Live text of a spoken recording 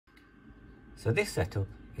So this setup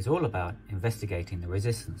is all about investigating the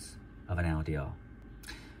resistance of an LDR.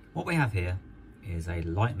 What we have here is a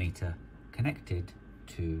light meter connected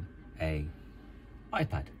to a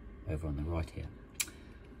iPad over on the right here.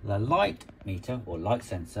 The light meter or light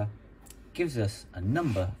sensor gives us a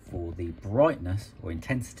number for the brightness or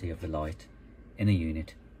intensity of the light in a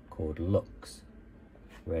unit called lux,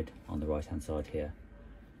 read on the right hand side here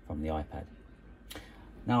from the iPad.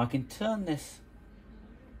 Now I can turn this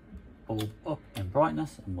bulb up in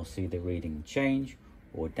brightness and we'll see the reading change,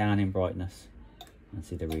 or down in brightness and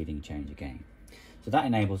see the reading change again. So that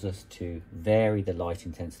enables us to vary the light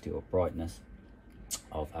intensity or brightness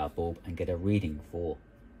of our bulb and get a reading for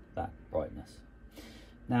that brightness.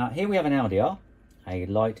 Now here we have an LDR, a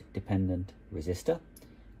light dependent resistor,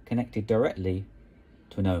 connected directly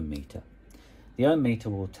to an ohm meter. The ohm meter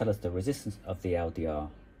will tell us the resistance of the LDR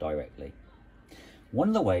directly. One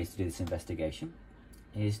of the ways to do this investigation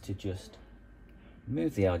is to just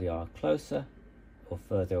move the LDR closer or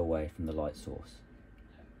further away from the light source.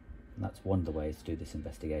 And that's one of the ways to do this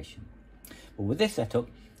investigation. But with this setup,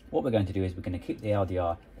 what we're going to do is we're going to keep the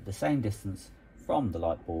LDR at the same distance from the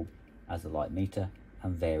light bulb as the light meter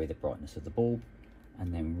and vary the brightness of the bulb,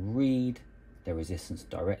 and then read the resistance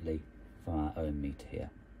directly from our ohm meter here.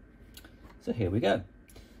 So here we go.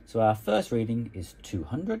 So our first reading is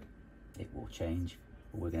 200. It will change,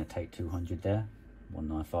 but we're going to take 200 there,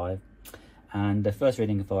 195. And the first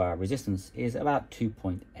reading for our resistance is about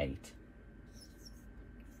 2.8.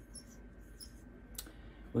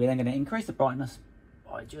 We're then going to increase the brightness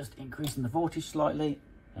by just increasing the voltage slightly,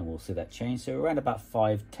 and we'll see that change. So around about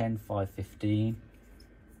 510, 515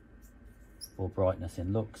 for brightness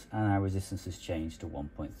in lux, and our resistance has changed to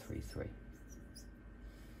 1.33.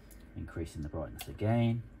 Increasing the brightness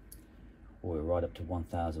again, or we're right up to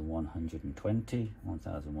 1120,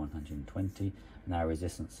 and our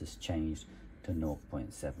resistance has changed to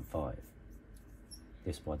 0.75.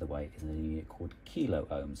 This, by the way, is a unit called kilo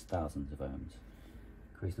ohms, thousands of ohms.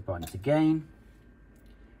 Increase the brightness again,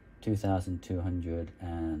 2200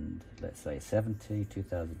 and let's say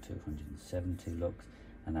 2270 lux,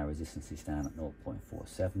 and our resistance is down at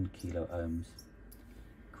 0.47 kilo ohms.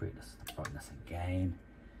 Increase the brightness again,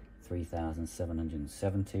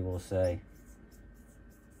 3770 we'll say.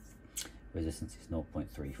 Resistance is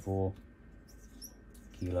 0.34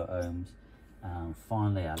 kilo ohms. And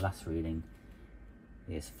finally our last reading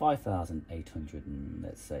is 5800 and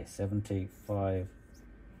let's say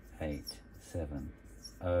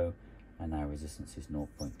 75870, and our resistance is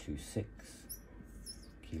 0.26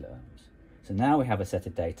 kilo ohms. So now we have a set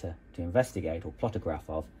of data to investigate or plot a graph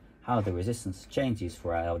of how the resistance changes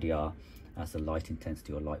for our LDR as the light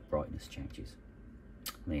intensity or light brightness changes.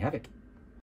 And there you have it.